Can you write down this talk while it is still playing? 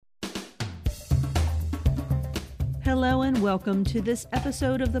Hello and welcome to this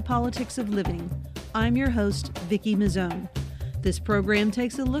episode of The Politics of Living. I'm your host, Vicki Mazzone. This program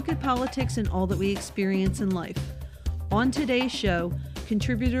takes a look at politics and all that we experience in life. On today's show,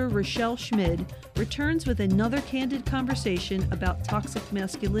 contributor Rochelle Schmid returns with another candid conversation about toxic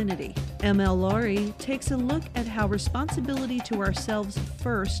masculinity. ML Laurie takes a look at how responsibility to ourselves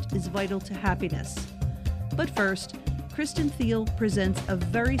first is vital to happiness. But first, Kristen Thiel presents a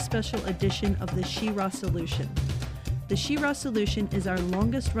very special edition of the She-Ra Solution. The She-Ra Solution is our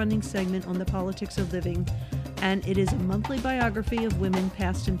longest-running segment on the politics of living, and it is a monthly biography of women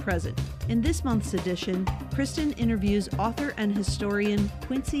past and present. In this month's edition, Kristen interviews author and historian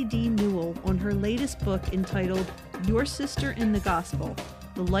Quincy D. Newell on her latest book entitled Your Sister in the Gospel,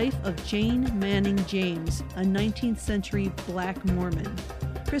 The Life of Jane Manning James, a 19th century Black Mormon.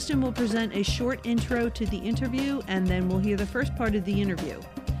 Kristen will present a short intro to the interview, and then we'll hear the first part of the interview.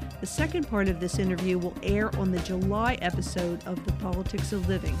 The second part of this interview will air on the July episode of The Politics of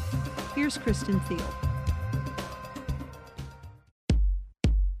Living. Here's Kristen Thiel.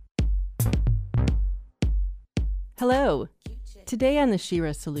 Hello. Today on the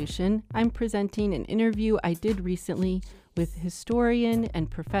She-Ra Solution, I'm presenting an interview I did recently with historian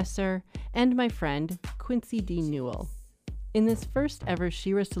and professor and my friend Quincy D. Newell. In this first ever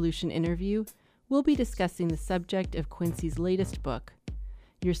She-Ra Solution interview, we'll be discussing the subject of Quincy's latest book,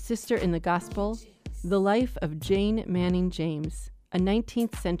 Your Sister in the Gospel, The Life of Jane Manning James, a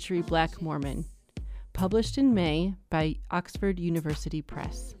 19th century Black Mormon, published in May by Oxford University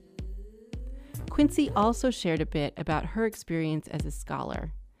Press. Quincy also shared a bit about her experience as a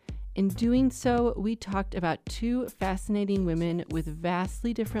scholar. In doing so, we talked about two fascinating women with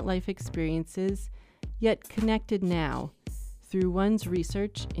vastly different life experiences, yet connected now through one's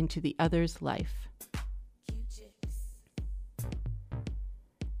research into the other's life.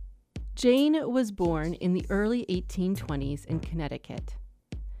 Jane was born in the early 1820s in Connecticut.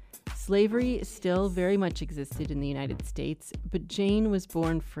 Slavery still very much existed in the United States, but Jane was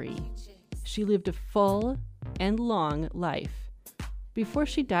born free. She lived a full and long life. Before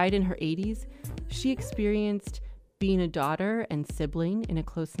she died in her 80s, she experienced being a daughter and sibling in a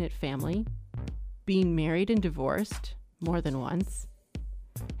close-knit family, being married and divorced more than once,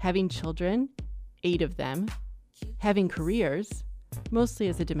 having children, 8 of them, having careers, mostly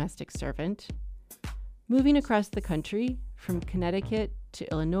as a domestic servant, moving across the country from Connecticut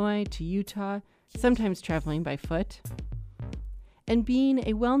to Illinois to Utah, sometimes traveling by foot, and being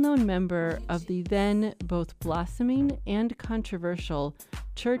a well-known member of the then both blossoming and controversial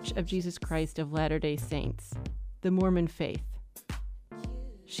Church of Jesus Christ of Latter-day Saints, the Mormon faith.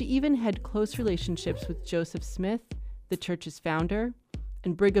 She even had close relationships with Joseph Smith, the church's founder,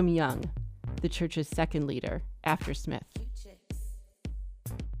 and Brigham Young, the church's second leader after Smith.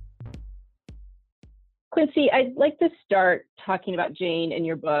 Quincy, I'd like to start talking about Jane in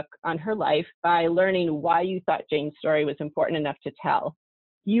your book on her life by learning why you thought Jane's story was important enough to tell.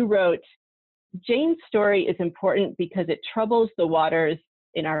 You wrote, Jane's story is important because it troubles the waters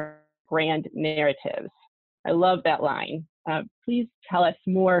in our grand narratives. I love that line. Please tell us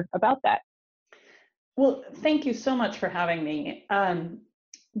more about that. Well, thank you so much for having me.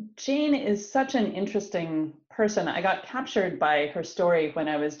 Jane is such an interesting person. I got captured by her story when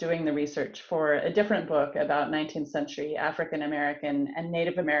I was doing the research for a different book about 19th century African American and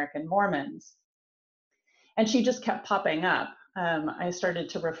Native American Mormons. And she just kept popping up. I started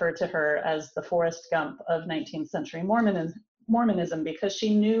to refer to her as the Forrest Gump of 19th century Mormonism because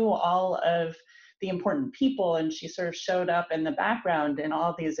she knew all of the important people, and she sort of showed up in the background in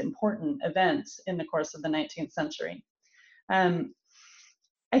all these important events in the course of the 19th century.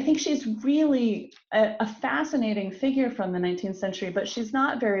 I think she's really a fascinating figure from the 19th century, but she's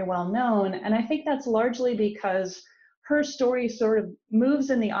not very well known. And I think that's largely because her story sort of moves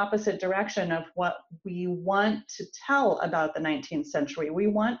in the opposite direction of what we want to tell about the 19th century. We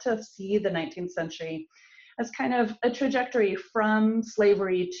want to see the 19th century as kind of a trajectory from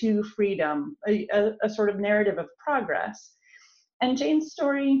slavery to freedom, a sort of narrative of progress. And Jane's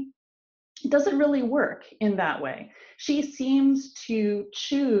story doesn't really work in that way. She seems to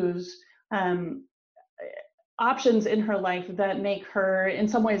choose options in her life that make her in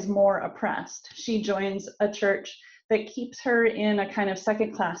some ways more oppressed. She joins a church that keeps her in a kind of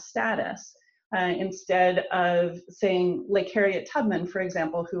second-class status instead of saying, like Harriet Tubman, for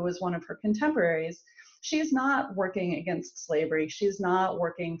example, who was one of her contemporaries. She's not working against slavery. She's not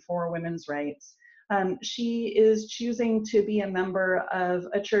working for women's rights. She is choosing to be a member of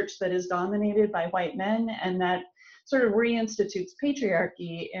a church that is dominated by white men and that sort of reinstitutes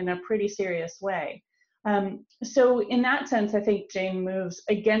patriarchy in a pretty serious way. So in that sense, I think Jane moves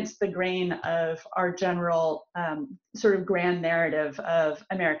against the grain of our general sort of grand narrative of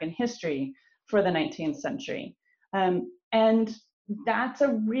American history for the 19th century. And that's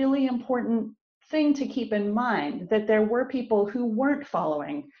a really important thing to keep in mind, that there were people who weren't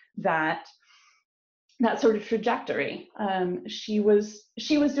following that sort of trajectory. She was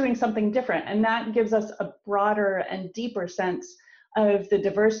doing something different, and that gives us a broader and deeper sense of the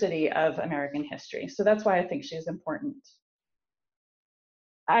diversity of American history. So that's why I think she's important.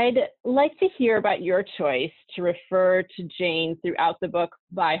 I'd like to hear about your choice to refer to Jane throughout the book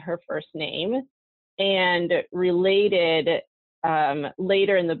by her first name. And related,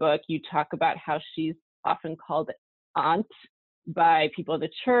 later in the book, you talk about how she's often called Aunt by people of the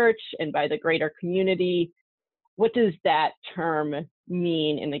church and by the greater community. What does that term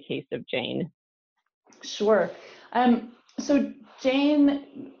mean in the case of Jane? Sure. So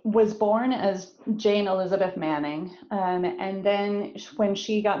Jane was born as Jane Elizabeth Manning, and then when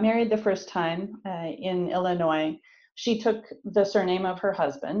she got married the first time in Illinois, she took the surname of her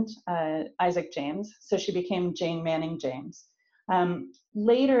husband, Isaac James, so she became Jane Manning James.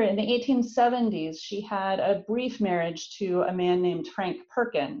 Later in the 1870s, she had a brief marriage to a man named Frank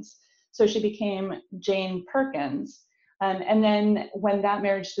Perkins, so she became Jane Perkins. And then when that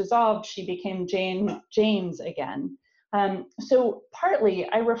marriage dissolved, she became Jane James again. So partly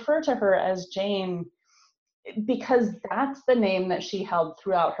I refer to her as Jane because that's the name that she held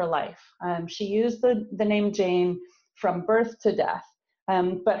throughout her life. She used the name Jane from birth to death,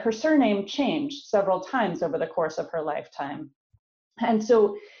 but her surname changed several times over the course of her lifetime. And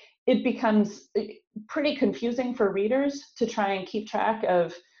so it becomes pretty confusing for readers to try and keep track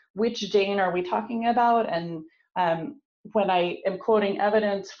of which Jane are we talking about. And when I am quoting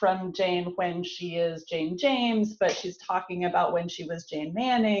evidence from Jane when she is Jane James, but she's talking about when she was Jane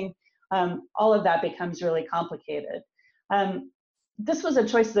Manning, all of that becomes really complicated. This was a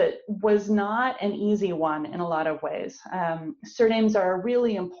choice that was not an easy one in a lot of ways. Surnames are a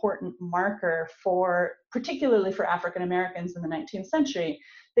really important marker particularly for African Americans in the 19th century.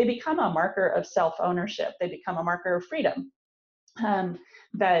 They become a marker of self-ownership. They become a marker of freedom.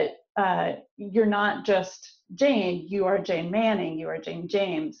 That you're not just Jane, you are Jane Manning, you are Jane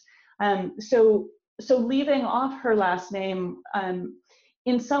James. So leaving off her last name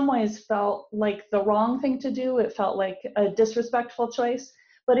in some ways felt like the wrong thing to do. It felt like a disrespectful choice.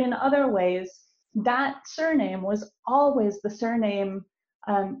 But in other ways, that surname was always the surname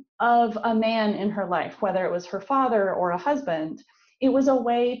of a man in her life, whether it was her father or a husband. It was a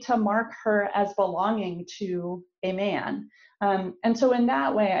way to mark her as belonging to a man. And so in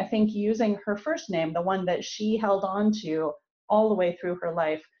that way, I think using her first name, the one that she held on to all the way through her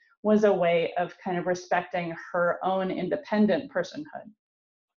life, was a way of kind of respecting her own independent personhood.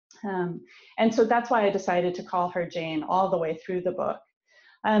 And so that's why I decided to call her Jane all the way through the book.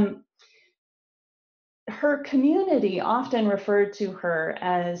 Her community often referred to her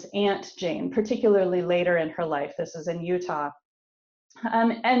as Aunt Jane, particularly later in her life. This is in Utah.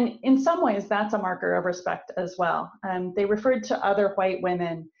 And in some ways, that's a marker of respect as well. They referred to other white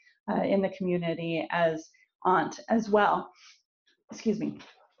women in the community as aunt as well. Excuse me.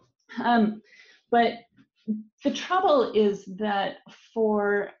 But the trouble is that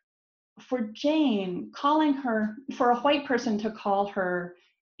for Jane, for a white person to call her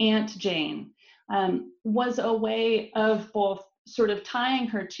Aunt Jane was a way of both sort of tying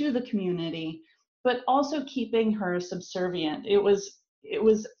her to the community, but also keeping her subservient. It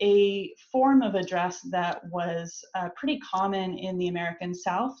was a form of address that was pretty common in the American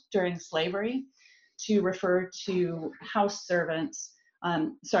South during slavery, to refer to house slaves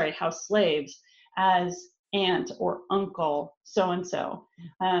as aunt or uncle so-and-so,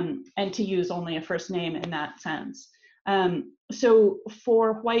 and to use only a first name in that sense. So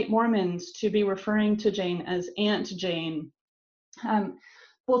for white Mormons to be referring to Jane as Aunt Jane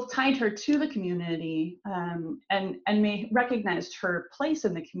both tied her to the community and recognized her place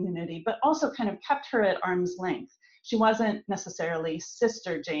in the community, but also kind of kept her at arm's length. She wasn't necessarily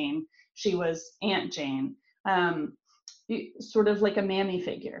Sister Jane, she was Aunt Jane, sort of like a mammy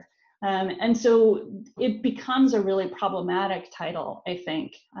figure. And so it becomes a really problematic title, I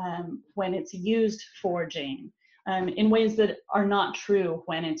think, when it's used for Jane, in ways that are not true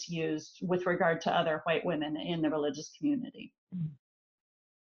when it's used with regard to other white women in the religious community.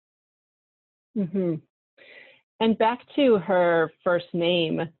 Mm-hmm. And back to her first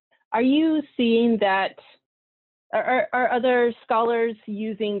name, are you seeing that, are other scholars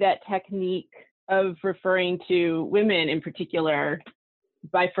using that technique of referring to women in particular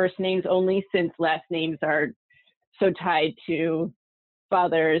by first names only, since last names are so tied to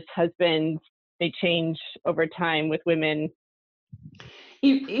fathers, husbands, they change over time with women?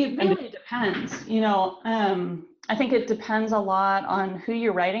 It really depends. I think it depends a lot on who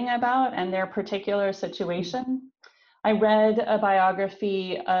you're writing about and their particular situation. I read a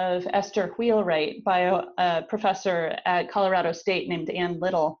biography of Esther Wheelwright by a professor at Colorado State named Ann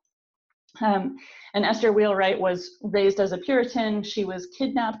Little. And Esther Wheelwright was raised as a Puritan. She was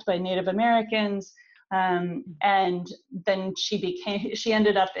kidnapped by Native Americans. And then she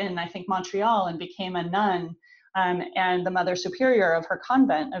ended up in, I think, Montreal and became a nun and the mother superior of her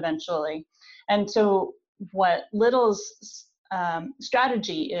convent eventually. And so what Little's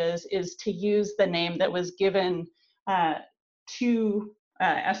strategy is to use the name that was given to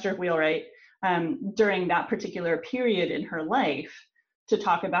Esther Wheelwright during that particular period in her life to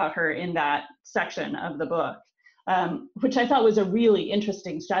talk about her in that section of the book, which I thought was a really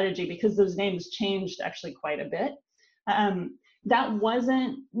interesting strategy because those names changed actually quite a bit. That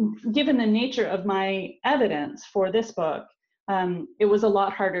wasn't, given the nature of my evidence for this book, it was a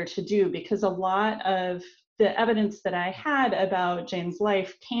lot harder to do because a lot of the evidence that I had about Jane's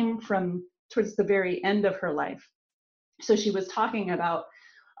life came from towards the very end of her life. So she was talking about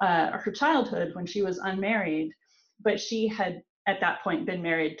her childhood when she was unmarried, but she had at that point been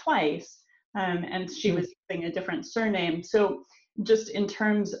married twice, and she was using a different surname. So just in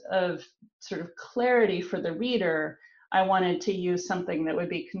terms of sort of clarity for the reader, I wanted to use something that would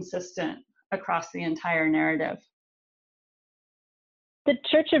be consistent across the entire narrative. The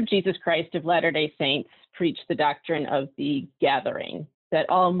Church of Jesus Christ of Latter-day Saints preached the doctrine of the gathering, that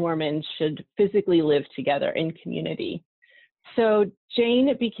all Mormons should physically live together in community. So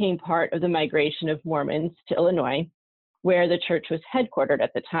Jane became part of the migration of Mormons to Illinois, where the church was headquartered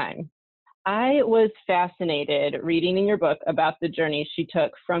at the time. I was fascinated reading in your book about the journey she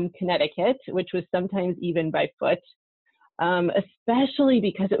took from Connecticut, which was sometimes even by foot, especially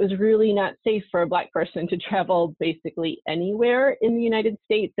because it was really not safe for a Black person to travel basically anywhere in the United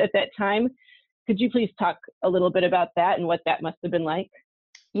States at that time. Could you please talk a little bit about that and what that must have been like?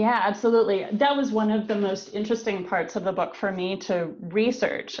 Yeah, absolutely. That was one of the most interesting parts of the book for me to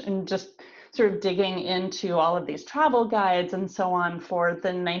research, and just sort of digging into all of these travel guides and so on for the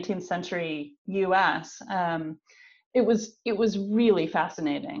 19th century US. It was really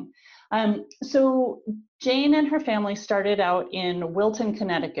fascinating. So Jane and her family started out in Wilton,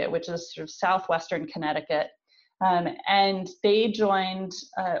 Connecticut, which is sort of southwestern Connecticut. And they joined,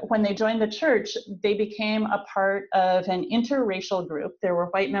 when they joined the church, they became a part of an interracial group. There were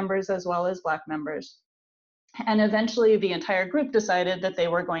white members as well as Black members. And eventually the entire group decided that they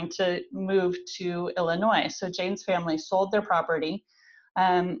were going to move to Illinois. So Jane's family sold their property,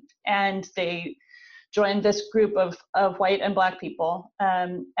 and they joined this group of white and Black people.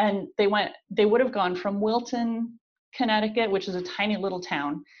 And they would have gone from Wilton, Connecticut, which is a tiny little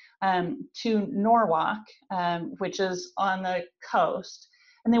town, to Norwalk, which is on the coast.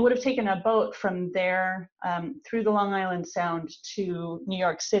 And they would have taken a boat from there through the Long Island Sound to New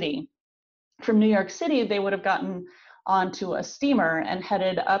York City. From New York City, they would have gotten onto a steamer and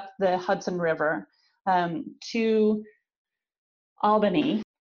headed up the Hudson River to Albany.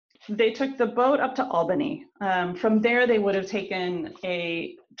 They took the boat up to Albany. From there, they would have taken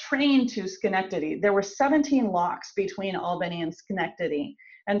a train to Schenectady. There were 17 locks between Albany and Schenectady.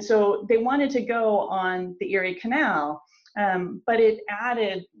 And so they wanted to go on the Erie Canal, but it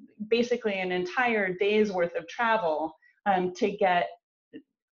added basically an entire day's worth of travel to get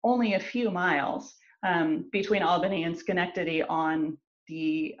only a few miles between Albany and Schenectady on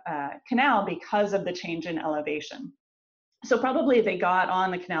the canal because of the change in elevation. So probably they got on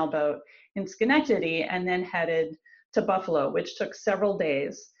the canal boat in Schenectady and then headed to Buffalo, which took several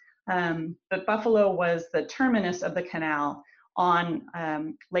days. But Buffalo was the terminus of the canal on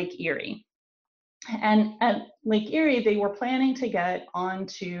Lake Erie. And at Lake Erie, they were planning to get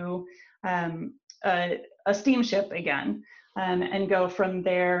onto a steamship again and go from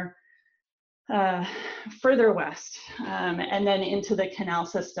there further west and then into the canal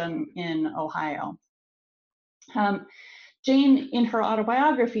system in Ohio. Jane, in her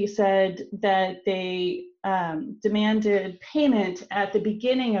autobiography, said that they demanded payment at the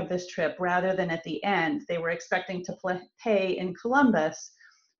beginning of this trip rather than at the end. They were expecting to pay in Columbus,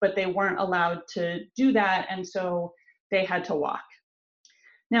 but they weren't allowed to do that, and so they had to walk.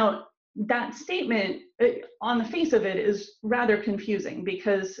 Now, that statement, on the face of it, is rather confusing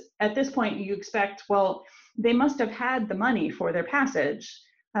because at this point you expect, well, they must have had the money for their passage.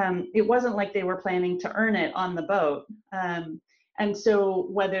 It wasn't like they were planning to earn it on the boat. And so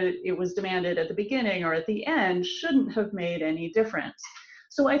whether it was demanded at the beginning or at the end shouldn't have made any difference.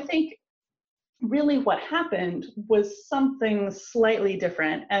 So I think really what happened was something slightly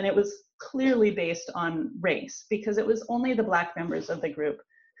different, and it was clearly based on race, because it was only the Black members of the group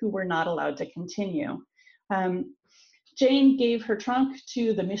who were not allowed to continue. Jane gave her trunk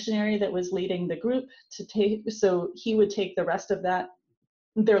to the missionary that was leading the group to take, so he would take the rest of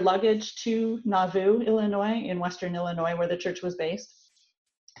their luggage to Nauvoo, Illinois, in Western Illinois, where the church was based.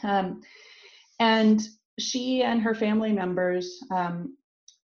 And she and her family members,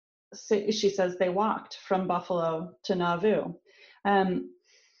 she says they walked from Buffalo to Nauvoo.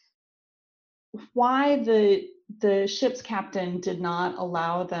 Why the ship's captain did not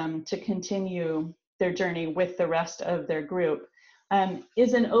allow them to continue their journey with the rest of their group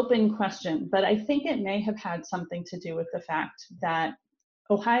is an open question, but I think it may have had something to do with the fact that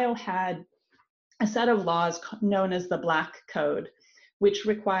Ohio had a set of laws known as the Black Code, which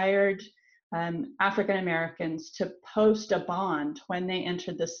required African Americans to post a bond when they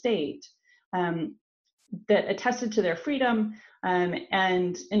entered the state that attested to their freedom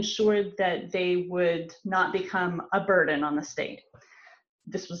and ensured that they would not become a burden on the state.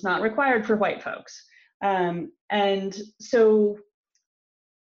 This was not required for white folks. And so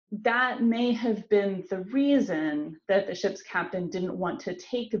that may have been the reason that the ship's captain didn't want to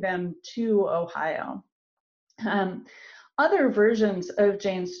take them to Ohio. Other versions of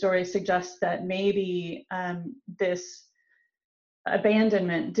Jane's story suggest that maybe this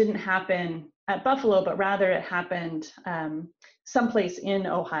abandonment didn't happen at Buffalo, but rather it happened someplace in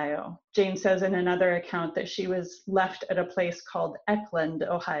Ohio. Jane says in another account that she was left at a place called Eckland,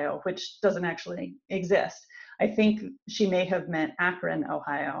 Ohio, which doesn't actually exist. I think she may have meant Akron,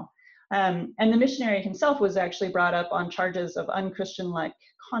 Ohio. And the missionary himself was actually brought up on charges of unchristian-like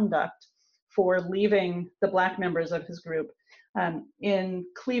conduct for leaving the Black members of his group in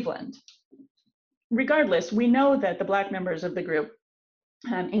Cleveland. Regardless, we know that the Black members of the group,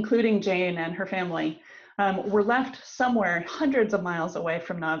 including Jane and her family, were left somewhere hundreds of miles away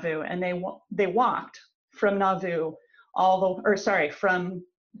from Nauvoo, and they walked from Nauvoo from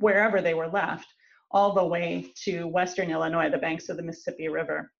wherever they were left all the way to Western Illinois, the banks of the Mississippi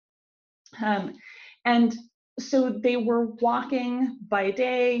River. And so they were walking by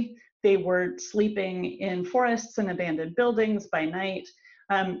day, they were sleeping in forests and abandoned buildings by night.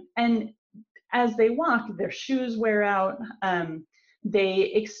 And as they walk, their shoes wear out.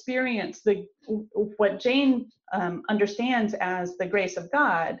 They experience what Jane understands as the grace of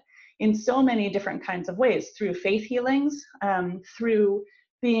God in so many different kinds of ways, through faith healings, through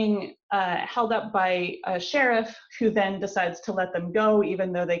being held up by a sheriff who then decides to let them go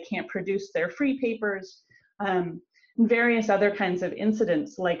even though they can't produce their free papers, various other kinds of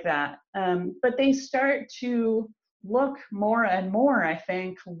incidents like that. But they start to look more and more, I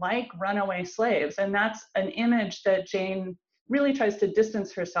think, like runaway slaves. And that's an image that Jane really tries to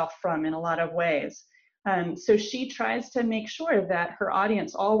distance herself from in a lot of ways. So she tries to make sure that her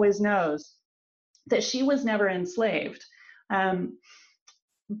audience always knows that she was never enslaved.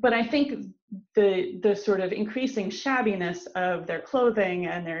 But I think the sort of increasing shabbiness of their clothing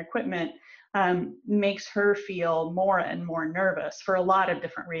and their equipment makes her feel more and more nervous for a lot of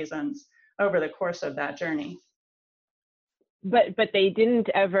different reasons over the course of that journey. But they didn't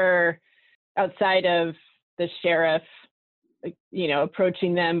ever, outside of the sheriff,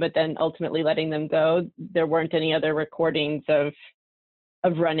 approaching them, but then ultimately letting them go, there weren't any other recordings of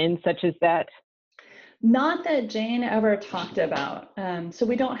run-ins such as that? Not that Jane ever talked about. So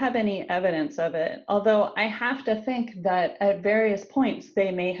we don't have any evidence of it, although I have to think that at various points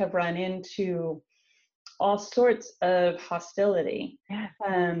they may have run into all sorts of hostility. Yeah.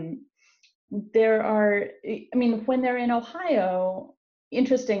 When they're in Ohio,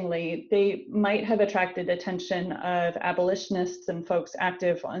 interestingly, they might have attracted attention of abolitionists and folks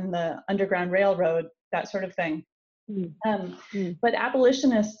active on the Underground Railroad, that sort of thing. But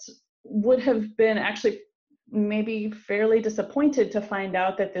abolitionists would have been actually maybe fairly disappointed to find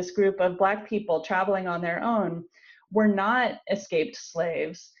out that this group of Black people traveling on their own were not escaped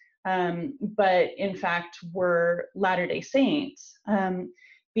slaves, but in fact were Latter-day Saints,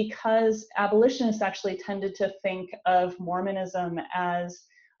 because abolitionists actually tended to think of Mormonism as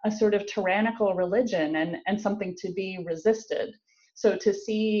a sort of tyrannical religion and something to be resisted. So to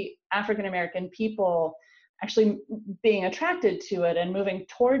see African American people actually being attracted to it and moving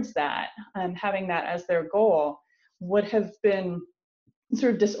towards that, having that as their goal, would have been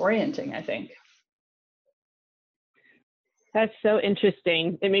sort of disorienting, I think. That's so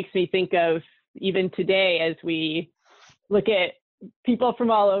interesting. It makes me think of even today as we look at people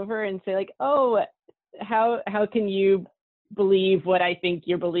from all over and say like, oh, how can you believe what I think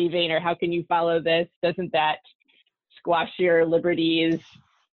you're believing, or how can you follow this? Doesn't that squash your liberties?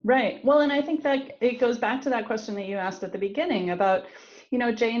 Right. Well, and I think that it goes back to that question that you asked at the beginning about,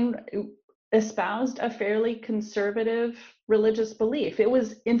 Jane espoused a fairly conservative religious belief. It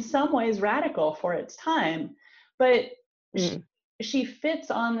was in some ways radical for its time, but she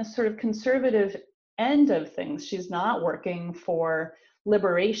fits on the sort of conservative end of things. She's not working for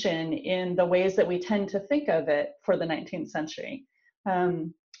liberation in the ways that we tend to think of it for the 19th century.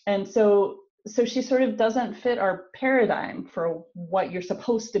 And so she sort of doesn't fit our paradigm for what you're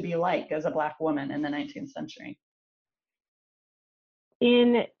supposed to be like as a Black woman in the 19th century.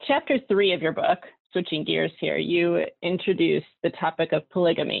 In chapter 3 of your book, switching gears here, you introduce the topic of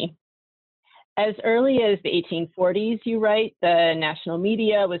polygamy. As early as the 1840s, you write, the national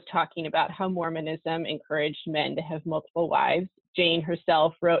media was talking about how Mormonism encouraged men to have multiple wives. Jane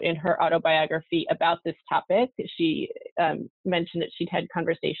herself wrote in her autobiography about this topic. She mentioned that she'd had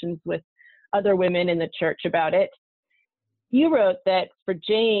conversations with other women in the church about it. You wrote that for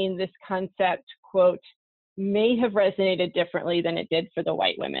Jane, this concept, quote, may have resonated differently than it did for the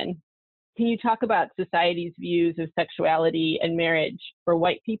white women. Can you talk about society's views of sexuality and marriage for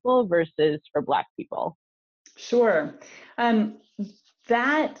white people versus for Black people? Sure.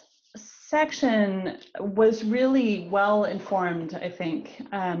 That section was really well informed, I think,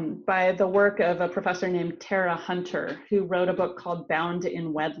 by the work of a professor named Tara Hunter, who wrote a book called Bound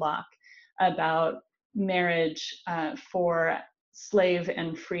in Wedlock about marriage for slave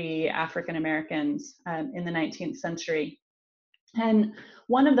and free African Americans in the 19th century. And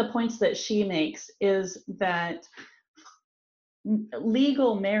one of the points that she makes is that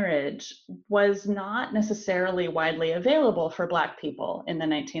legal marriage was not necessarily widely available for Black people in the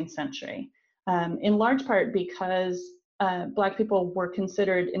 19th century, in large part because Black people were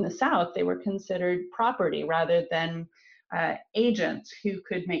considered, in the South, they were considered property rather than agents who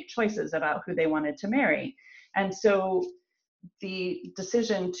could make choices about who they wanted to marry. And so the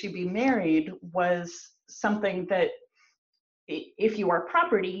decision to be married was something that, if you are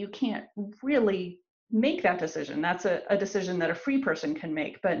property, you can't really make that decision. That's a decision that a free person can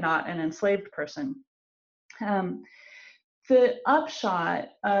make, but not an enslaved person. The upshot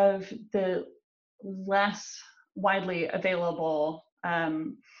of the less widely available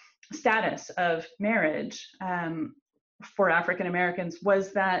status of marriage for African Americans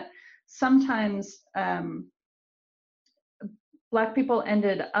was that sometimes Black people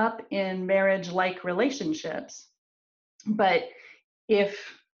ended up in marriage-like relationships, but if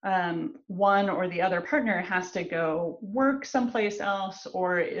one or the other partner has to go work someplace else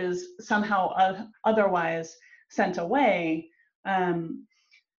or is somehow otherwise sent away, that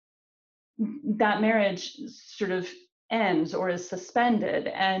marriage sort of ends or is suspended.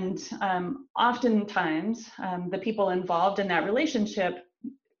 And oftentimes, the people involved in that relationship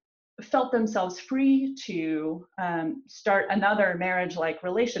felt themselves free to start another marriage-like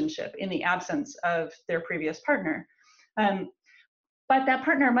relationship in the absence of their previous partner. But that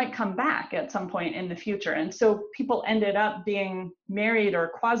partner might come back at some point in the future. And so people ended up being married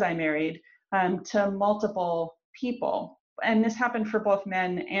or quasi-married to multiple people. And this happened for both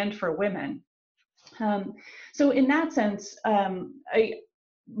men and for women. So in that sense,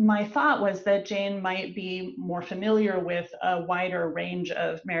 my thought was that Jane might be more familiar with a wider range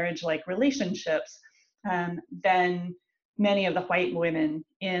of marriage-like relationships than many of the white women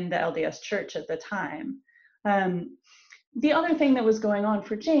in the LDS Church at the time. The other thing that was going on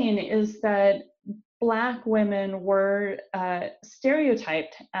for Jane is that Black women were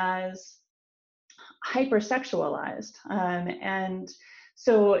stereotyped as hypersexualized. And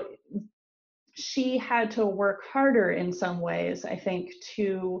so she had to work harder in some ways, I think,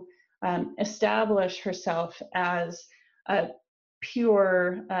 to establish herself as a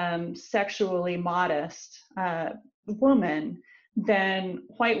pure, sexually modest woman than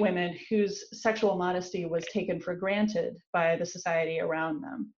white women whose sexual modesty was taken for granted by the society around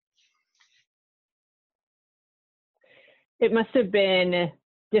them. It must have been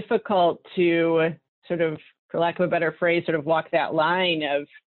difficult to sort of, for lack of a better phrase, sort of walk that line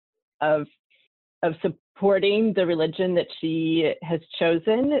of supporting the religion that she has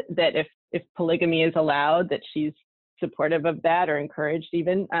chosen, that if polygamy is allowed, that she's supportive of that or encouraged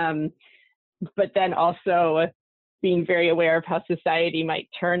even, but then also being very aware of how society might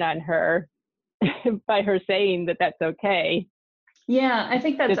turn on her by her saying that that's okay. Yeah, I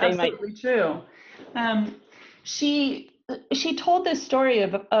think that's absolutely true. She told this story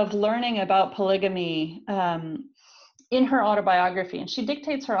of learning about polygamy in her autobiography, and she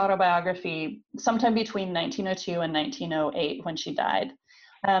dictates her autobiography sometime between 1902 and 1908 when she died.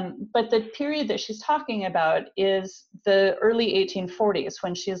 But the period that she's talking about is the early 1840s,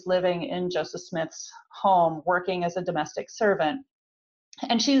 when she's living in Joseph Smith's home, working as a domestic servant.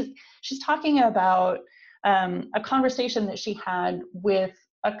 And she's talking about a conversation that she had with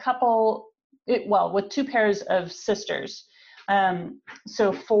a couple with two pairs of sisters.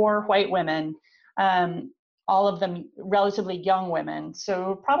 So 4 white women, all of them relatively young women,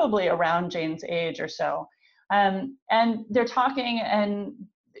 so probably around Jane's age or so. And they're talking, and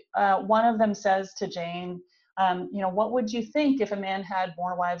one of them says to Jane, what would you think if a man had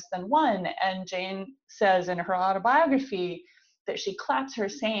more wives than one? And Jane says in her autobiography that she claps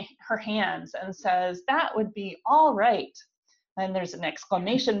her hands and says, that would be all right. And there's an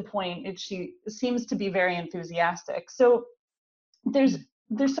exclamation point, and she seems to be very enthusiastic. So there's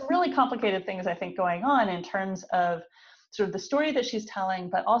some really complicated things, I think, going on in terms of sort of the story that she's telling,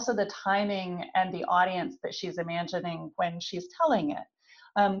 but also the timing and the audience that she's imagining when she's telling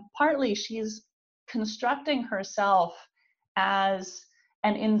it. Partly she's constructing herself as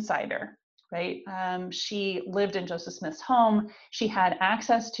an insider, right? She lived in Joseph Smith's home. She had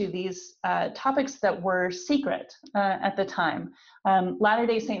access to these topics that were secret at the time.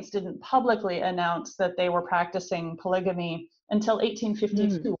 Latter-day Saints didn't publicly announce that they were practicing polygamy until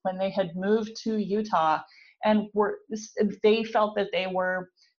 1852, when they had moved to Utah, and they felt that they were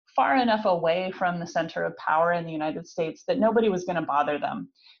far enough away from the center of power in the United States that nobody was going to bother them.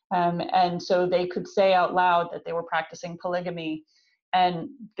 And so they could say out loud that they were practicing polygamy, and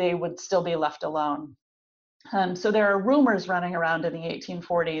they would still be left alone. So there are rumors running around in the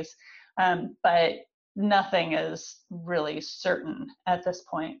 1840s, but nothing is really certain at this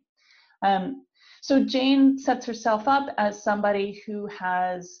point. So Jane sets herself up as somebody who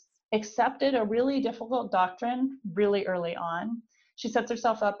has accepted a really difficult doctrine really early on. She sets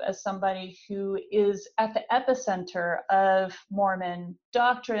herself up as somebody who is at the epicenter of Mormon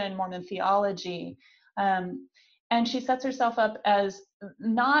doctrine, Mormon theology. And she sets herself up as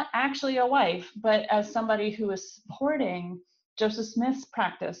not actually a wife, but as somebody who is supporting Joseph Smith's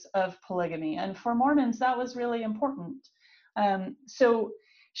practice of polygamy. And for Mormons, that was really important. So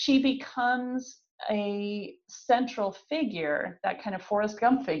she becomes a central figure, that kind of Forrest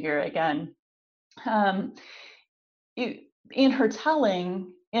Gump figure again, in her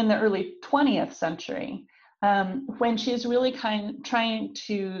telling in the early 20th century, when she's really trying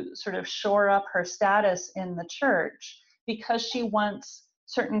to sort of shore up her status in the church because she wants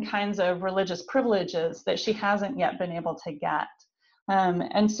certain kinds of religious privileges that she hasn't yet been able to get.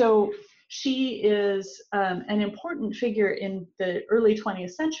 And so she is an important figure in the early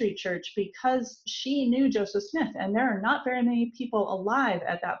 20th century church because she knew Joseph Smith, and there are not very many people alive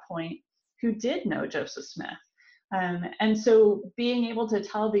at that point who did know Joseph Smith. And so being able to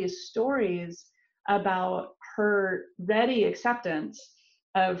tell these stories about her ready acceptance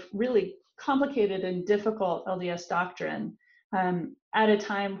of really complicated and difficult LDS doctrine at a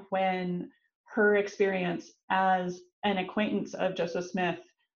time when her experience as an acquaintance of Joseph Smith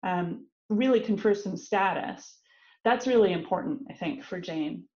really confers some status. That's really important, I think, for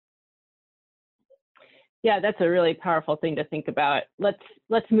Jane. Yeah, that's a really powerful thing to think about.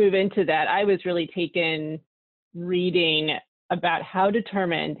 Let's move into that. I was really taken reading about how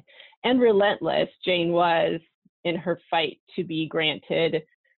determined and relentless Jane was in her fight to be granted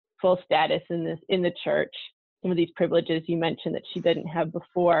full status in the church. Some of these privileges you mentioned that she didn't have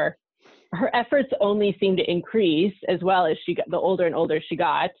before. Her efforts only seemed to increase as well as she got the older and older she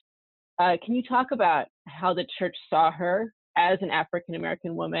got. Can you talk about how the church saw her as an African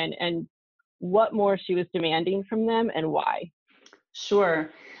American woman and what more she was demanding from them and why?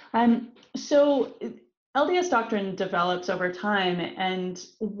 Sure. So LDS doctrine develops over time, and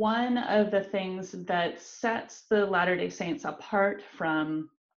one of the things that sets the Latter-day Saints apart from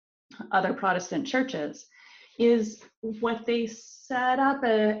other Protestant churches is what they set up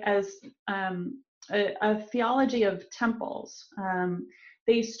as a theology of temples.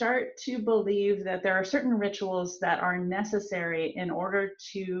 They start to believe that there are certain rituals that are necessary in order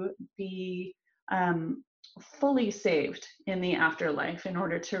to be fully saved in the afterlife, in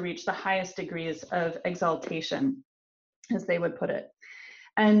order to reach the highest degrees of exaltation, as they would put it.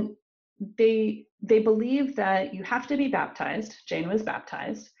 And they believe that you have to be baptized. Jane was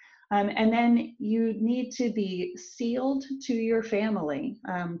baptized. And then you need to be sealed to your family,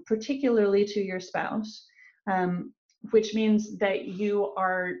 particularly to your spouse, which means that you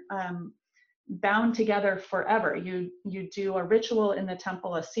are bound together forever. You do a ritual in the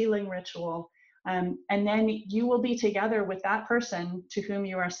temple, a sealing ritual, and then you will be together with that person to whom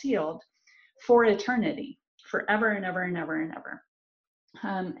you are sealed for eternity, forever and ever and ever and ever.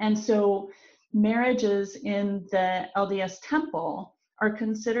 And so marriages in the LDS temple are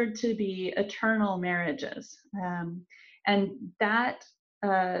considered to be eternal marriages. And that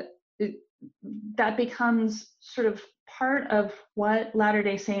becomes sort of part of what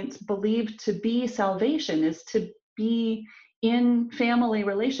Latter-day Saints believe to be salvation, is to be in family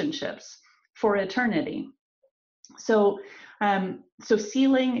relationships for eternity. So, so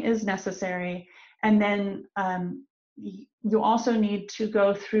sealing is necessary, and then you also need to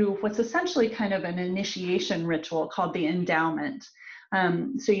go through what's essentially kind of an initiation ritual called the endowment.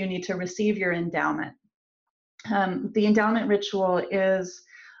 So you need to receive your endowment. The endowment ritual is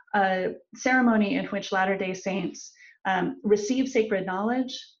a ceremony in which Latter-day Saints receive sacred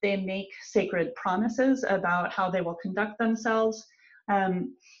knowledge. They make sacred promises about how they will conduct themselves,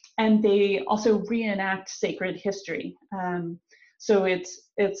 and they also reenact sacred history. So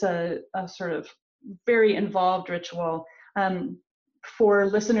it's a sort of very involved ritual. For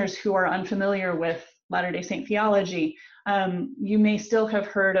listeners who are unfamiliar with Latter-day Saint theology, you may still have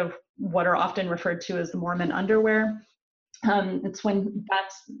heard of what are often referred to as the Mormon underwear. It's when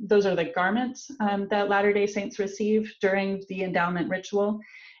those are the garments that Latter-day Saints receive during the endowment ritual,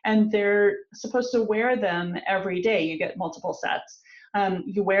 and they're supposed to wear them every day. You get multiple sets.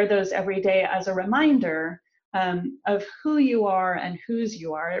 You wear those every day as a reminder of who you are and whose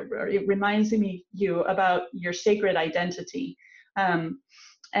you are. It reminds you about your sacred identity.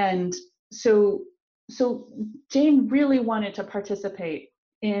 And so Jane really wanted to participate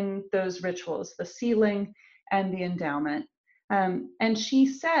in those rituals, the sealing and the endowment. And she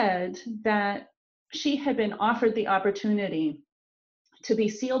said that she had been offered the opportunity to be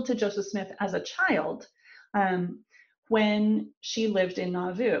sealed to Joseph Smith as a child when she lived in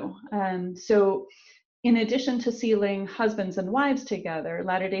Nauvoo. So in addition to sealing husbands and wives together,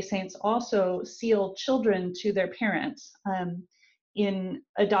 Latter-day Saints also seal children to their parents in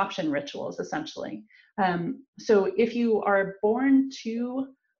adoption rituals, essentially. So if you are born to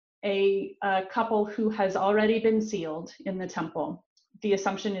a couple who has already been sealed in the temple, the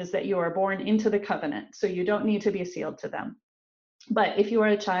assumption is that you are born into the covenant, so you don't need to be sealed to them. But if you are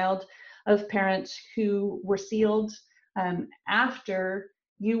a child of parents who were sealed after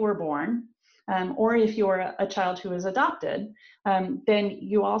you were born, or if you're a child who is adopted, then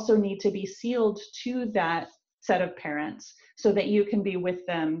you also need to be sealed to that set of parents so that you can be with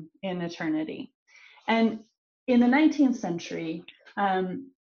them in eternity. And in the 19th century,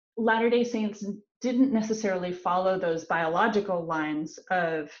 Latter-day Saints didn't necessarily follow those biological lines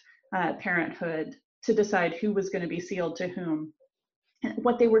of parenthood to decide who was going to be sealed to whom.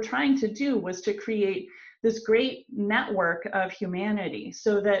 What they were trying to do was to create this great network of humanity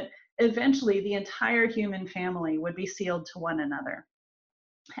so that eventually the entire human family would be sealed to one another.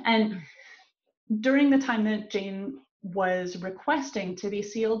 And during the time that Jane was requesting to be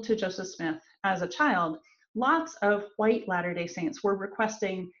sealed to Joseph Smith as a child, lots of white Latter-day Saints were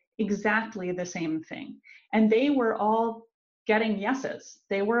requesting exactly the same thing. And they were all getting yeses.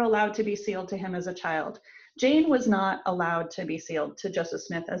 They were allowed to be sealed to him as a child. Jane was not allowed to be sealed to Joseph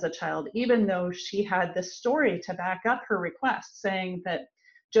Smith as a child, even though she had this story to back up her request, saying that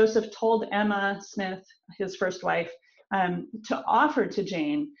Joseph told Emma Smith, his first wife, to offer to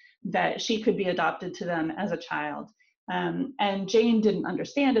Jane that she could be adopted to them as a child. And Jane didn't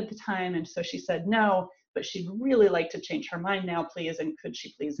understand at the time, and so she said no, but she'd really like to change her mind now, please, and could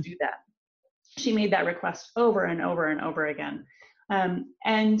she please do that? She made that request over and over and over again.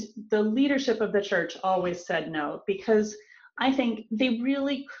 And the leadership of the church always said no, because I think they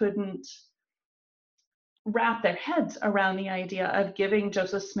really couldn't wrap their heads around the idea of giving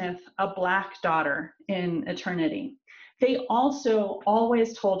Joseph Smith a Black daughter in eternity. They also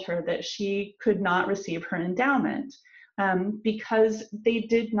always told her that she could not receive her endowment because they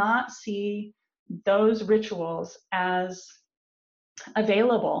did not see those rituals as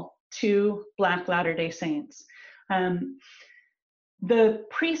available to Black Latter-day Saints. The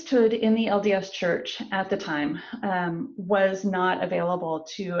priesthood in the LDS Church at the time was not available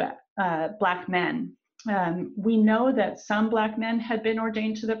to Black men. We know that some Black men had been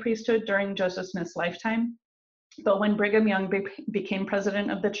ordained to the priesthood during Joseph Smith's lifetime, but when Brigham Young became president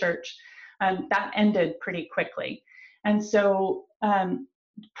of the church, that ended pretty quickly. And so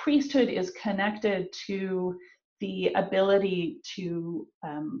priesthood is connected to the ability to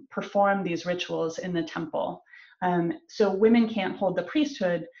perform these rituals in the temple. So women can't hold the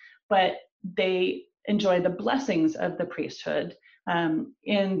priesthood, but they enjoy the blessings of the priesthood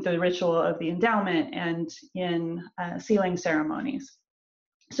in the ritual of the endowment and in sealing ceremonies.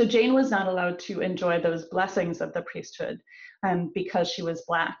 So Jane was not allowed to enjoy those blessings of the priesthood because she was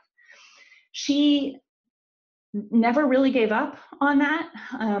Black. She never really gave up on that,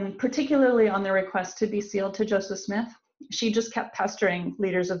 particularly on the request to be sealed to Joseph Smith. She just kept pestering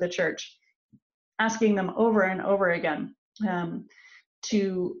leaders of the church, asking them over and over again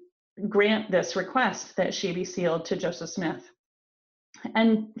to grant this request that she be sealed to Joseph Smith.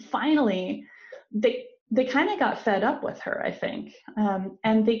 And finally, they kind of got fed up with her, I think.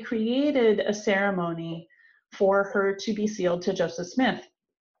 And they created a ceremony for her to be sealed to Joseph Smith.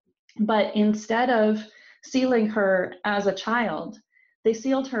 But instead of sealing her as a child, they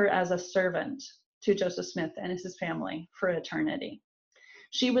sealed her as a servant to Joseph Smith and his family for eternity.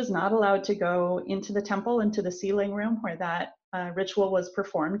 She was not allowed to go into the temple, into the sealing room where that ritual was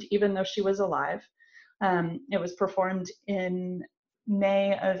performed, even though she was alive. It was performed in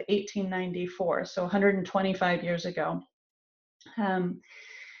May of 1894, so 125 years ago.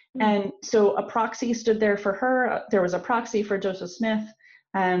 And so a proxy stood there for her. There was a proxy for Joseph Smith.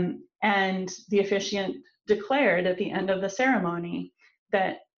 And the officiant declared at the end of the ceremony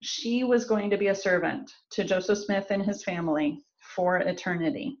that she was going to be a servant to Joseph Smith and his family for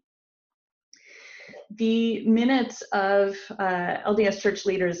eternity. The minutes of LDS Church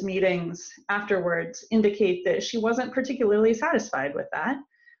leaders' meetings afterwards indicate that she wasn't particularly satisfied with that.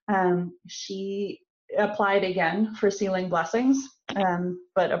 She applied again for sealing blessings,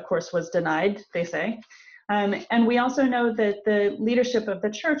 but of course was denied, they say. And we also know that the leadership of the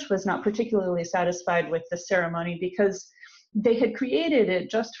church was not particularly satisfied with the ceremony because they had created it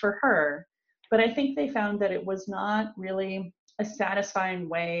just for her. But I think they found that it was not really a satisfying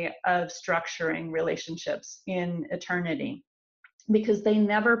way of structuring relationships in eternity, because they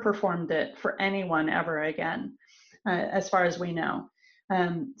never performed it for anyone ever again, as far as we know.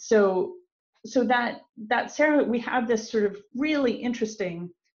 So that ceremony, we have this sort of really interesting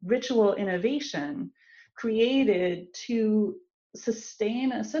ritual innovation created to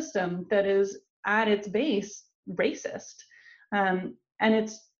sustain a system that is at its base racist. And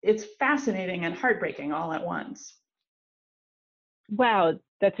it's fascinating and heartbreaking all at once. Wow,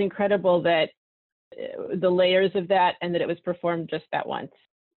 that's incredible that the layers of that and that it was performed just that once.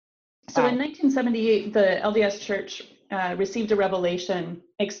 So in 1978, the LDS Church received a revelation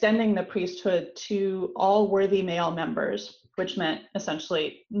extending the priesthood to all worthy male members, which meant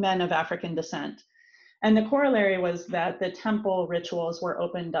essentially men of African descent. And the corollary was that the temple rituals were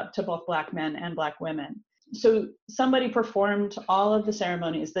opened up to both Black men and Black women. So somebody performed all of the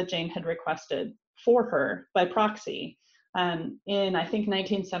ceremonies that Jane had requested for her by proxy in, I think,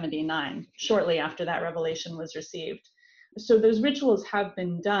 1979, shortly after that revelation was received. So those rituals have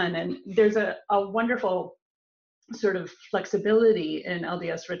been done, and there's a wonderful sort of flexibility in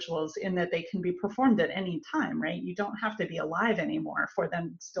LDS rituals in that they can be performed at any time, right? You don't have to be alive anymore for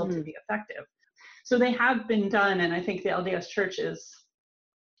them still to be effective. So they have been done, and I think the LDS Church is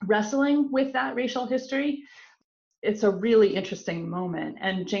wrestling with that racial history. It's a really interesting moment,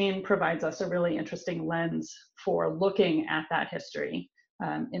 and Jane provides us a really interesting lens for looking at that history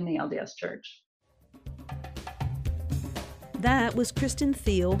in the LDS Church. That was Kristen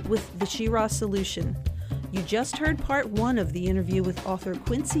Thiel with The She-Ra Solution. You just heard part one of the interview with author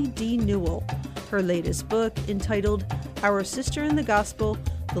Quincy D. Newell. Her latest book, entitled Our Sister in the Gospel,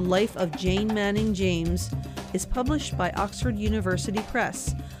 The Life of Jane Manning James, is published by Oxford University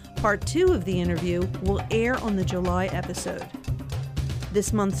Press. Part two of the interview will air on the July episode.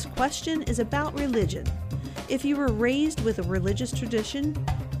 This month's question is about religion. If you were raised with a religious tradition,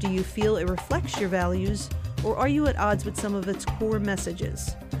 do you feel it reflects your values, or are you at odds with some of its core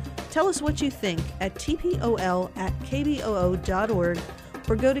messages? Tell us what you think at tpol@kboo.org,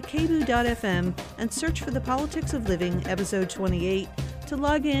 or go to kboo.fm and search for The Politics of Living, episode 28, to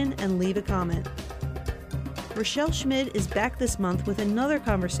log in and leave a comment. Rochelle Schmid is back this month with another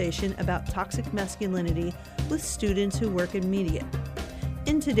conversation about toxic masculinity with students who work in media.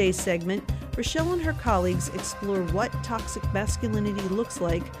 In today's segment, Rochelle and her colleagues explore what toxic masculinity looks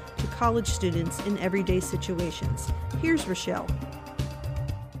like to college students in everyday situations. Here's Rochelle.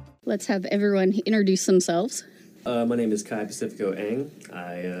 Let's have everyone introduce themselves. My name is Kai Pacifico Eng.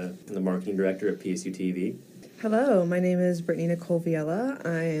 I am the marketing director at PSU TV. Hello, my name is Brittany Nicole Viella.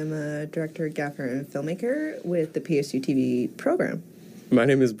 I am a director, gaffer, and filmmaker with the PSU TV program. My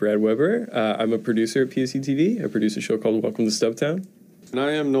name is Brad Weber. I'm a producer at PSU TV. I produce a show called Welcome to Stubbtown. And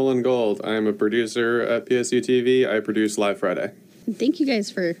I am Nolan Gold. I am a producer at PSU TV. I produce Live Friday. Thank you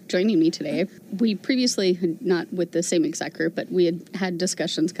guys for joining me today. We previously, not with the same exact group, but we had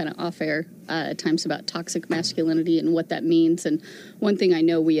discussions kind of off air at times about toxic masculinity and what that means. And one thing I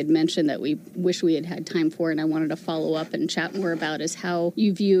know we had mentioned that we wish we had had time for, and I wanted to follow up and chat more about, is how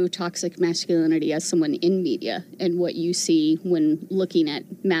you view toxic masculinity as someone in media and what you see when looking at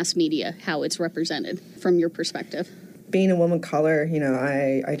mass media, how it's represented from your perspective. being a woman of color, you know,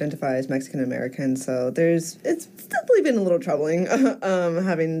 I identify as Mexican American, so it's definitely been a little troubling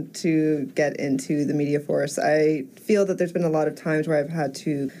having to get into the media force. I feel that there's been a lot of times where I've had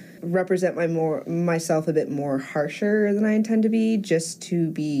to represent myself a bit more harsher than I intend to be, just to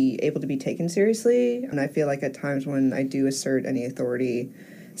be able to be taken seriously. And I feel like at times when I do assert any authority,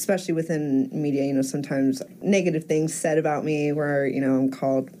 especially within media, you know, sometimes negative things said about me where, you know, I'm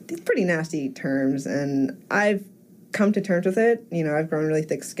called these pretty nasty terms, and I've come to terms with it. You know, I've grown really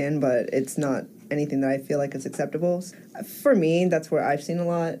thick skin, but it's not anything that I feel like is acceptable. For me, that's where I've seen a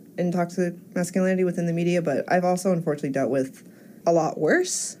lot in toxic masculinity within the media, but I've also unfortunately dealt with a lot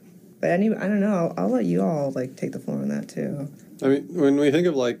worse. But anyway, I don't know, I'll let you all, like, take the floor on that, too. I mean, when we think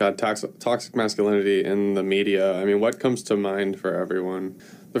of, like, toxic masculinity in the media, I mean, what comes to mind for everyone?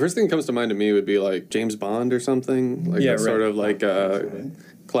 The first thing that comes to mind to me would be, like, James Bond or something. Like, yeah, sort of, like,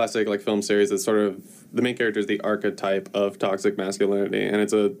 classic, like, film series that's sort of, the main character is the archetype of toxic masculinity, and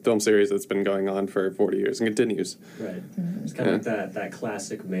it's a film series that's been going on for 40 years and continues. Right. Mm-hmm. It's kind of like that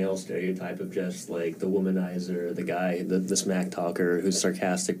classic male stereotype of just, like, the womanizer, the guy, the smack talker who's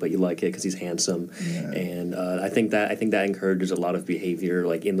sarcastic, but you like it because he's handsome. Yeah. And I think that encourages a lot of behavior,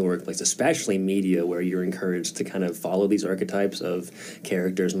 like, in the workplace, especially media, where you're encouraged to kind of follow these archetypes of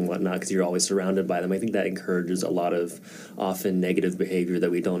characters and whatnot because you're always surrounded by them. I think that encourages a lot of often negative behavior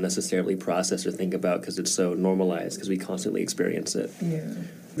that we don't necessarily process or think about because it's so normalized because we constantly experience it. Yeah.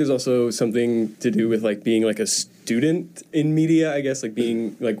 There's also something to do with, like, being, like, a student in media, I guess, like,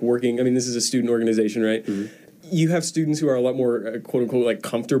 being, like, working. I mean, this is a student organization, right? Mm-hmm. You have students who are a lot more, quote-unquote, like,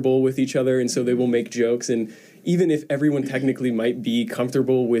 comfortable with each other, and so they will make jokes, and even if everyone technically might be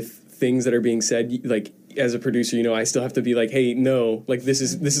comfortable with things that are being said, like, as a producer, you know, I still have to be like, hey, no, like, this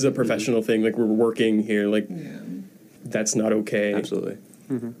is a professional thing, like, we're working here, like, that's not okay. Absolutely.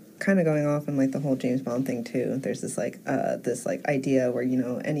 Mm-hmm. Kind of going off on, like, the whole James Bond thing too. There's this idea where, you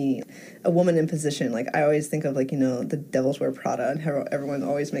know, a woman in position, like, I always think of, like, you know, The Devil's Wear Prada, and how everyone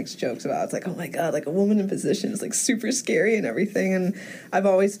always makes jokes about it. It's like, oh my god, like, a woman in position is, like, super scary and everything. And I've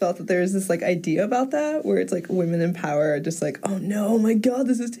always felt that there's this, like, idea about that where it's like women in power are just like, oh no, oh my god,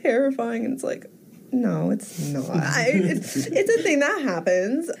 this is terrifying. And it's like, no, it's not. It's a thing that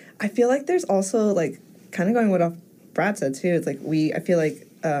happens. I feel like there's also, like, kind of going with what Brad said too. It's like I feel like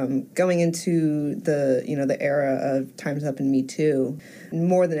going into the, you know, the era of Time's Up and Me Too,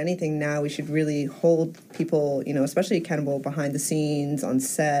 more than anything now we should really hold people, you know, especially accountable behind the scenes, on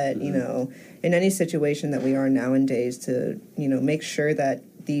set, mm-hmm. you know, in any situation that we are nowadays to, you know, make sure that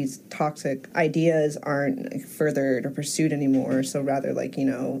these toxic ideas aren't furthered or pursued anymore. So rather, like, you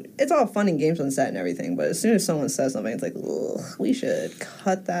know, it's all fun and games on set and everything, but as soon as someone says something, it's like, ugh, we should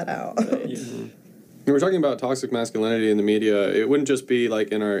cut that out. Yeah. When we're talking about toxic masculinity in the media, it wouldn't just be, like,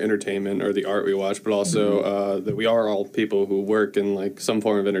 in our entertainment or the art we watch, but also that we are all people who work in, like, some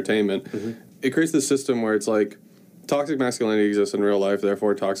form of entertainment. Mm-hmm. It creates this system where it's like, toxic masculinity exists in real life,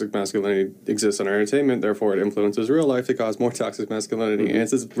 therefore toxic masculinity exists in our entertainment, therefore it influences real life to cause more toxic masculinity. Mm-hmm. And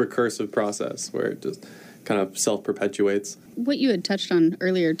it's this recursive process where it just kind of self-perpetuates. What you had touched on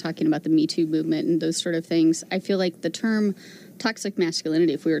earlier, talking about the Me Too movement and those sort of things, I feel like the term toxic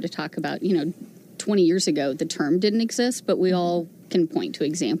masculinity, if we were to talk about, you know, 20 years ago, the term didn't exist, but we all can point to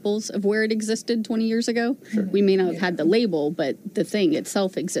examples of where it existed 20 years ago. Sure. We may not have had the label, but the thing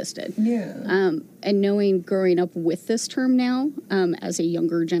itself existed. Yeah. And growing up with this term now, as a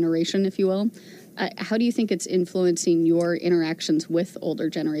younger generation, if you will, how do you think it's influencing your interactions with older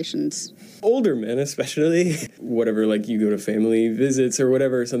generations? Older men, especially. Whatever, like, you go to family visits or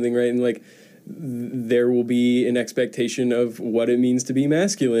whatever, something, right? And, like, there will be an expectation of what it means to be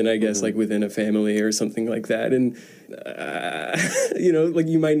masculine, I guess, mm-hmm. like within a family or something like that. And, you know, like,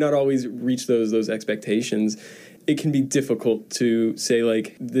 you might not always reach those expectations. It can be difficult to say,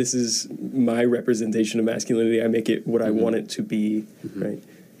 like, this is my representation of masculinity. I make it what mm-hmm. I want it to be, mm-hmm. right?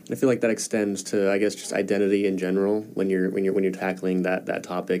 I feel like that extends to, I guess, just identity in general when you're tackling that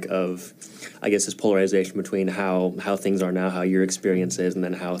topic of, I guess, this polarization between how things are now, how your experience is, and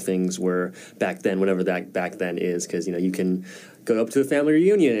then how things were back then, whatever that back then is. Because, you know, you can go up to a family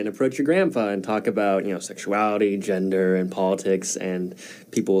reunion and approach your grandpa and talk about, you know, sexuality, gender, and politics, and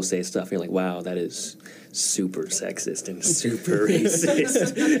people will say stuff, and you're like, wow, that is super sexist and super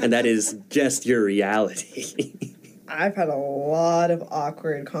racist, and that is just your reality. I've had a lot of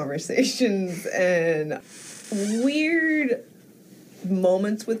awkward conversations and weird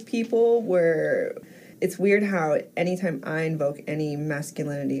moments with people where it's weird how anytime I invoke any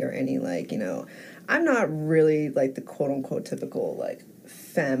masculinity or any, like, you know, I'm not really, like, the quote-unquote typical, like,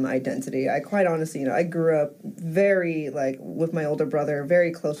 femme identity. I quite honestly, you know, I grew up very, like, with my older brother,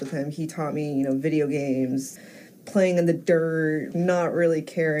 very close with him. He taught me, you know, video games, playing in the dirt, not really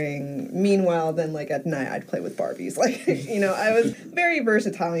caring. Meanwhile, then like at night, I'd play with Barbies. Like, you know, I was very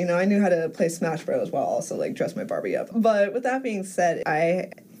versatile. You know, I knew how to play Smash Bros. While also like dress my Barbie up. But with that being said,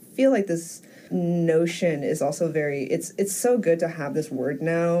 I feel like this notion is also very, it's so good to have this word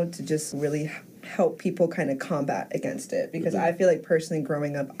now to just really help people kind of combat against it, because I feel like personally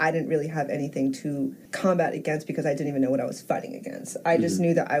growing up, I didn't really have anything to combat against because I didn't even know what I was fighting against. I just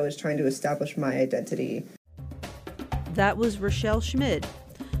knew that I was trying to establish my identity. That was Rochelle Schmid.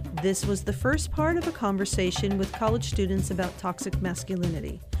 This was the first part of a conversation with college students about toxic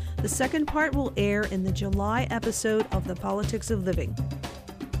masculinity. The second part will air in the July episode of The Politics of Living.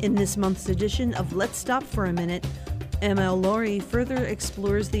 In this month's edition of Let's Stop for a Minute, ML Laurie further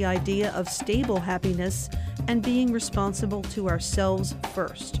explores the idea of stable happiness and being responsible to ourselves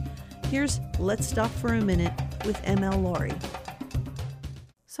first. Here's Let's Stop for a Minute with ML Laurie.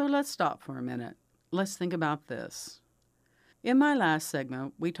 So let's stop for a minute. Let's think about this. In my last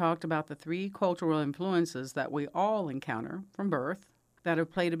segment, we talked about the 3 cultural influences that we all encounter from birth that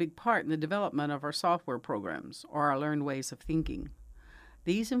have played a big part in the development of our software programs or our learned ways of thinking.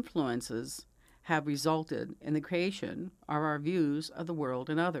 These influences have resulted in the creation of our views of the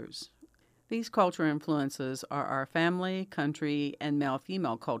world and others. These cultural influences are our family, country, and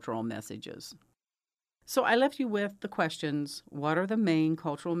male-female cultural messages. So I left you with the questions: what are the main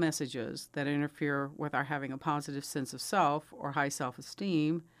cultural messages that interfere with our having a positive sense of self or high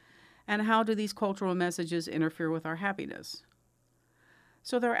self-esteem? And how do these cultural messages interfere with our happiness?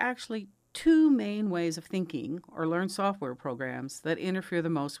 So there are actually 2 main ways of thinking or learned software programs that interfere the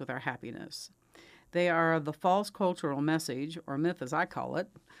most with our happiness. They are the false cultural message, or myth as I call it,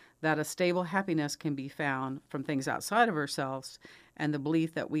 that a stable happiness can be found from things outside of ourselves, and the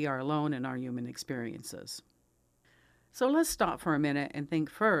belief that we are alone in our human experiences. So let's stop for a minute and think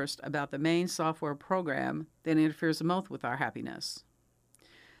first about the main software program that interferes the most with our happiness.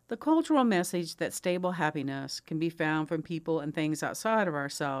 The cultural message that stable happiness can be found from people and things outside of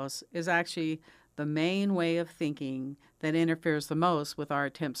ourselves is actually the main way of thinking that interferes the most with our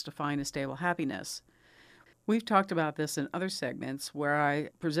attempts to find a stable happiness. We've talked about this in other segments where I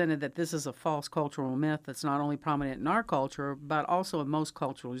presented that this is a false cultural myth that's not only prominent in our culture, but also in most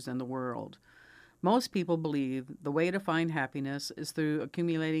cultures in the world. Most people believe the way to find happiness is through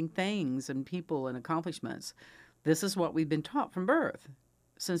accumulating things and people and accomplishments. This is what we've been taught from birth.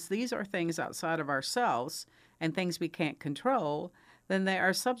 Since these are things outside of ourselves and things we can't control, then they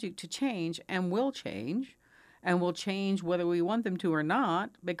are subject to change and will change whether we want them to or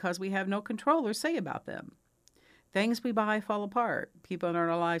not, because we have no control or say about them. Things we buy fall apart. People in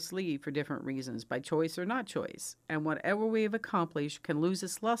our lives leave for different reasons, by choice or not choice. And whatever we have accomplished can lose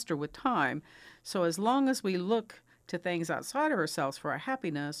its luster with time. So as long as we look to things outside of ourselves for our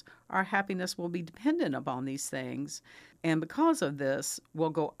happiness will be dependent upon these things. And because of this, we'll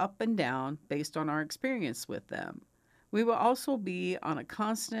go up and down based on our experience with them. We will also be on a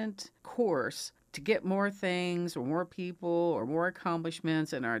constant course to get more things or more people or more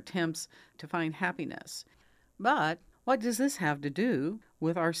accomplishments in our attempts to find happiness. But what does this have to do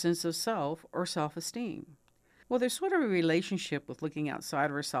with our sense of self or self-esteem? Well, there's sort of a relationship with looking outside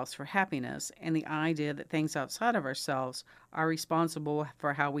of ourselves for happiness and the idea that things outside of ourselves are responsible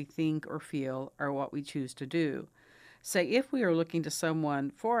for how we think or feel or what we choose to do. Say, if we are looking to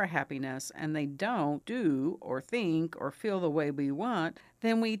someone for our happiness and they don't do or think or feel the way we want,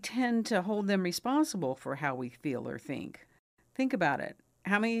 then we tend to hold them responsible for how we feel or think. Think about it.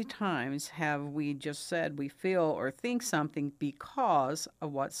 How many times have we just said we feel or think something because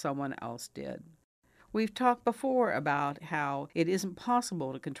of what someone else did? We've talked before about how it isn't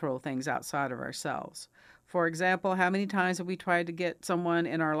possible to control things outside of ourselves. For example, how many times have we tried to get someone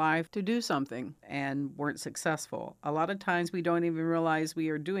in our life to do something and weren't successful? A lot of times we don't even realize we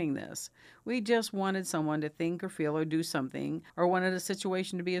are doing this. We just wanted someone to think or feel or do something, or wanted a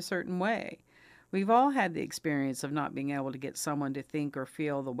situation to be a certain way. We've all had the experience of not being able to get someone to think or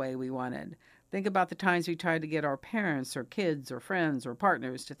feel the way we wanted. Think about the times we tried to get our parents or kids or friends or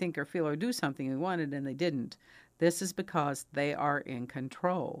partners to think or feel or do something we wanted and they didn't. This is because they are in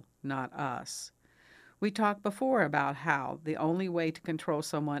control, not us. We talked before about how the only way to control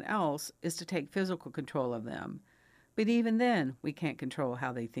someone else is to take physical control of them. But even then, we can't control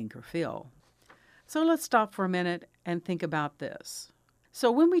how they think or feel. So let's stop for a minute and think about this. So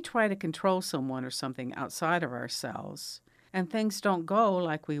when we try to control someone or something outside of ourselves, and things don't go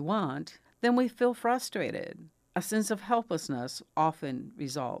like we want, then we feel frustrated. A sense of helplessness often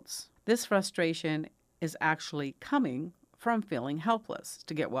results. This frustration is actually coming from feeling helpless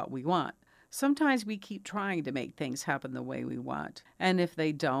to get what we want. Sometimes we keep trying to make things happen the way we want, and if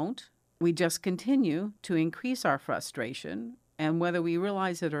they don't, We just continue to increase our frustration, and whether we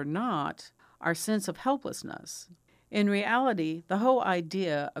realize it or not, our sense of helplessness. In reality, the whole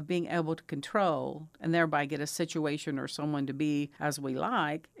idea of being able to control and thereby get a situation or someone to be as we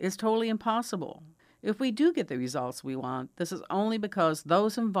like is totally impossible. If we do get the results we want, this is only because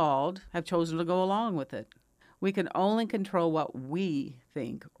those involved have chosen to go along with it. We can only control what we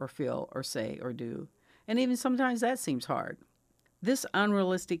think or feel or say or do, and even sometimes that seems hard. This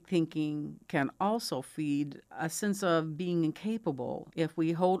unrealistic thinking can also feed a sense of being incapable if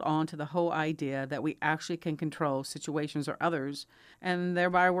we hold on to the whole idea that we actually can control situations or others, and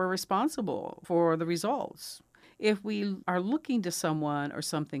thereby we're responsible for the results. If we are looking to someone or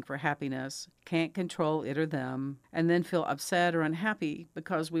something for happiness, can't control it or them, and then feel upset or unhappy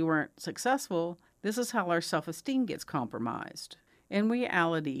because we weren't successful, this is how our self-esteem gets compromised. In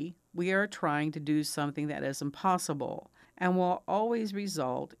reality, we are trying to do something that is impossible and will always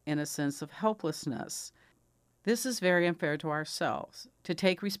result in a sense of helplessness. This is very unfair to ourselves, to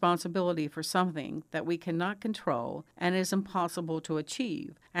take responsibility for something that we cannot control and is impossible to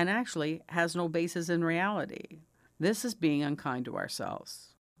achieve, and actually has no basis in reality. This is being unkind to ourselves.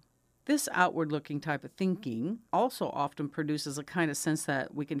 This outward-looking type of thinking also often produces a kind of sense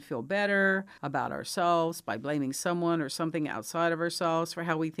that we can feel better about ourselves by blaming someone or something outside of ourselves for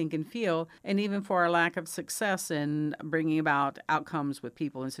how we think and feel, and even for our lack of success in bringing about outcomes with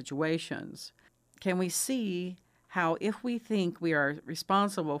people and situations. Can we see how if we think we are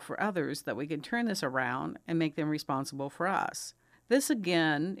responsible for others, that we can turn this around and make them responsible for us? This,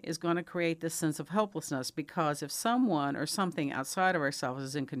 again, is going to create this sense of helplessness, because if someone or something outside of ourselves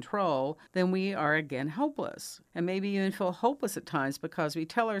is in control, then we are again helpless. And maybe even feel hopeless at times because we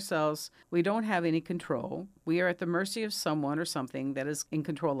tell ourselves we don't have any control. We are at the mercy of someone or something that is in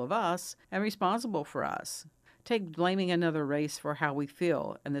control of us and responsible for us. Take blaming another race for how we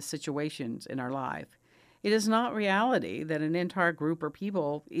feel and the situations in our life. It is not reality that an entire group or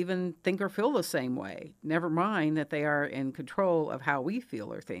people even think or feel the same way, never mind that they are in control of how we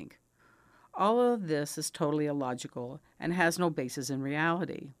feel or think. All of this is totally illogical and has no basis in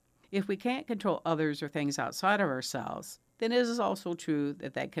reality. If we can't control others or things outside of ourselves, then it is also true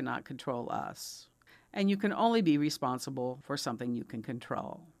that they cannot control us. And you can only be responsible for something you can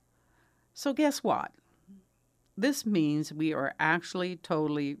control. So guess what? This means we are actually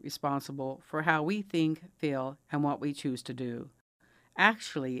totally responsible for how we think, feel, and what we choose to do.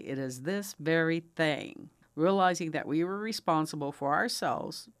 Actually, it is this very thing, realizing that we were responsible for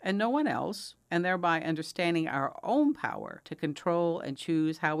ourselves and no one else, and thereby understanding our own power to control and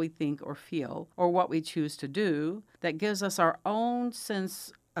choose how we think or feel, or what we choose to do, that gives us our own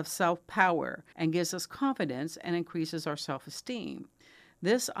sense of self-power and gives us confidence and increases our self-esteem.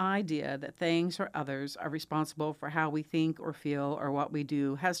 This idea that things or others are responsible for how we think or feel or what we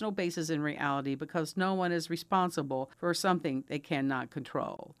do has no basis in reality, because no one is responsible for something they cannot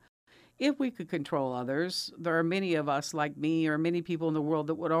control. If we could control others, there are many of us like me or many people in the world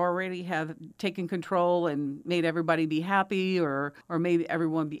that would already have taken control and made everybody be happy, or maybe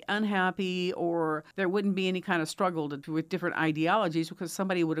everyone be unhappy, or there wouldn't be any kind of struggle with different ideologies because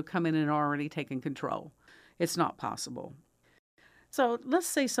somebody would have come in and already taken control. It's not possible. So let's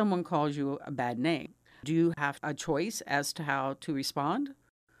say someone calls you a bad name. Do you have a choice as to how to respond?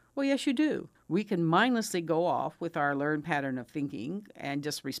 Well, yes, you do. We can mindlessly go off with our learned pattern of thinking and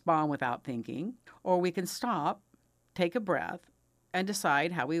just respond without thinking, or we can stop, take a breath, and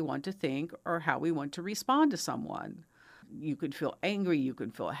decide how we want to think or how we want to respond to someone. You could feel angry, you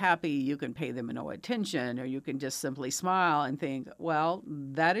can feel happy, you can pay them no attention, or you can just simply smile and think, well,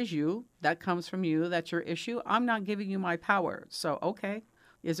 that is you, that comes from you, that's your issue. I'm not giving you my power. So, okay,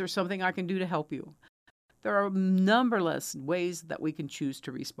 is there something I can do to help you? There are numberless ways that we can choose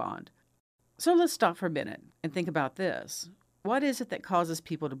to respond. So let's stop for a minute and think about this. What is it that causes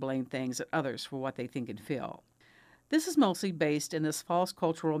people to blame things and others for what they think and feel? This is mostly based in this false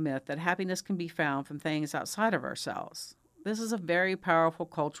cultural myth that happiness can be found from things outside of ourselves. This is a very powerful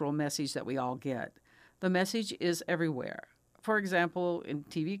cultural message that we all get. The message is everywhere. For example, in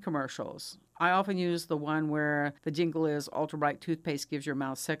TV commercials, I often use the one where the jingle is Ultra Bright toothpaste gives your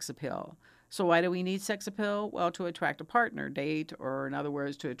mouth sex appeal. So why do we need sex appeal? Well, to attract a partner, date, or in other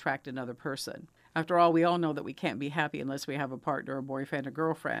words, to attract another person. After all, we all know that we can't be happy unless we have a partner, a boyfriend, or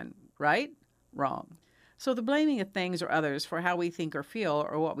girlfriend, right? Wrong. So the blaming of things or others for how we think or feel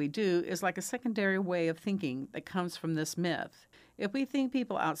or what we do is like a secondary way of thinking that comes from this myth. If we think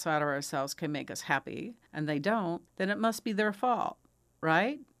people outside of ourselves can make us happy, and they don't, then it must be their fault,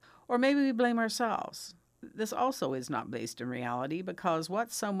 right? Or maybe we blame ourselves. This also is not based in reality because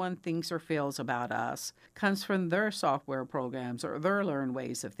what someone thinks or feels about us comes from their software programs or their learned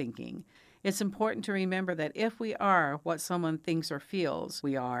ways of thinking. It's important to remember that if we are what someone thinks or feels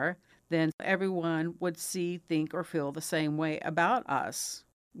we are, then everyone would see, think, or feel the same way about us.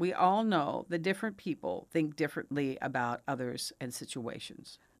 We all know that different people think differently about others and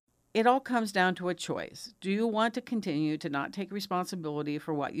situations. It all comes down to a choice. Do you want to continue to not take responsibility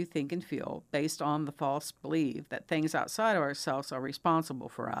for what you think and feel based on the false belief that things outside of ourselves are responsible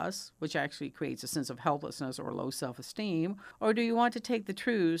for us, which actually creates a sense of helplessness or low self-esteem? Or do you want to take the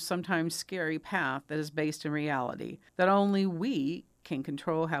true, sometimes scary path that is based in reality, that only we can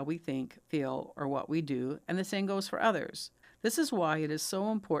control how we think, feel, or what we do, and the same goes for others? This is why it is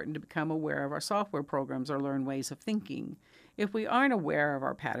so important to become aware of our software programs or learn ways of thinking. If we aren't aware of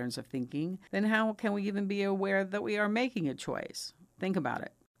our patterns of thinking, then how can we even be aware that we are making a choice? Think about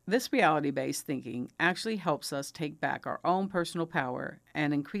it. This reality-based thinking actually helps us take back our own personal power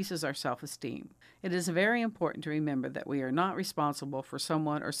and increases our self-esteem. It is very important to remember that we are not responsible for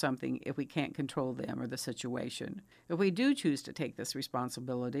someone or something if we can't control them or the situation. If we do choose to take this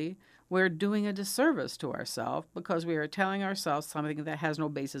responsibility, we're doing a disservice to ourselves because we are telling ourselves something that has no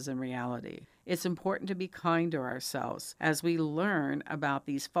basis in reality. It's important to be kind to ourselves as we learn about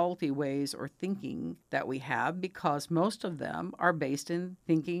these faulty ways or thinking that we have, because most of them are based in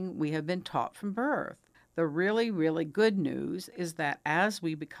thinking we have been taught from birth. The really, really good news is that as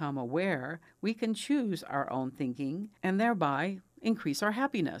we become aware, we can choose our own thinking and thereby increase our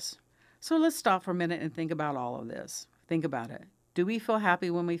happiness. So let's stop for a minute and think about all of this. Think about it. Do we feel happy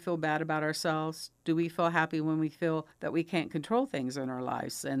when we feel bad about ourselves? Do we feel happy when we feel that we can't control things in our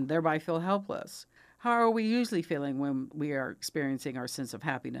lives and thereby feel helpless? How are we usually feeling when we are experiencing our sense of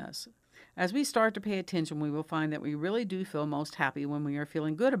happiness? As we start to pay attention, we will find that we really do feel most happy when we are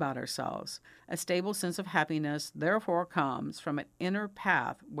feeling good about ourselves. A stable sense of happiness, therefore, comes from an inner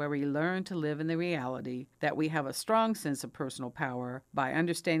path where we learn to live in the reality that we have a strong sense of personal power by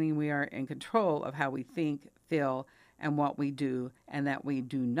understanding we are in control of how we think, feel, and what we do, and that we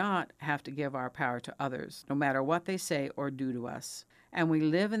do not have to give our power to others, no matter what they say or do to us. And we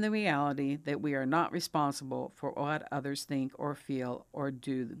live in the reality that we are not responsible for what others think or feel or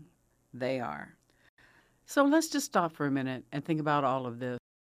do. They are. So let's just stop for a minute and think about all of this.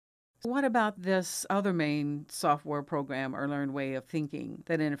 What about this other main software program or learned way of thinking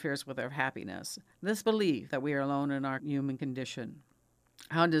that interferes with our happiness? This belief that we are alone in our human condition.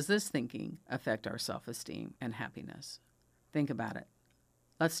 How does this thinking affect our self-esteem and happiness? Think about it.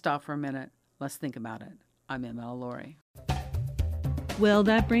 Let's stop for a minute. Let's think about it. I'm ML Laurie. Well,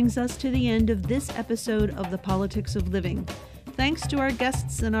 that brings us to the end of this episode of The Politics of Living. Thanks to our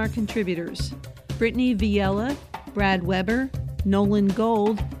guests and our contributors, Brittany Viella, Brad Weber, Nolan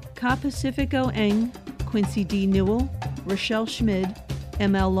Gold, Ka Pacifico Eng, Quincy D. Newell, Rochelle Schmid,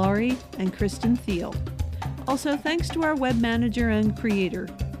 ML Laurie, and Kristen Thiel. Also, thanks to our web manager and creator,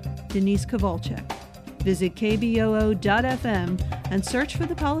 Denise Kowalczyk. Visit kboo.fm and search for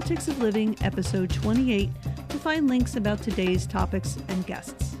The Politics of Living, episode 28, to find links about today's topics and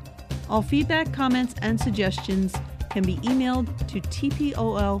guests. All feedback, comments, and suggestions can be emailed to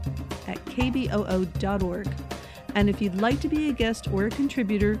tpol@kboo.org. And if you'd like to be a guest or a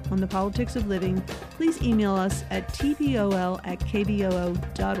contributor on The Politics of Living, please email us at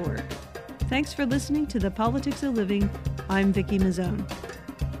tpol@kboo.org. Thanks for listening to The Politics of Living. I'm Vicki Mazzone.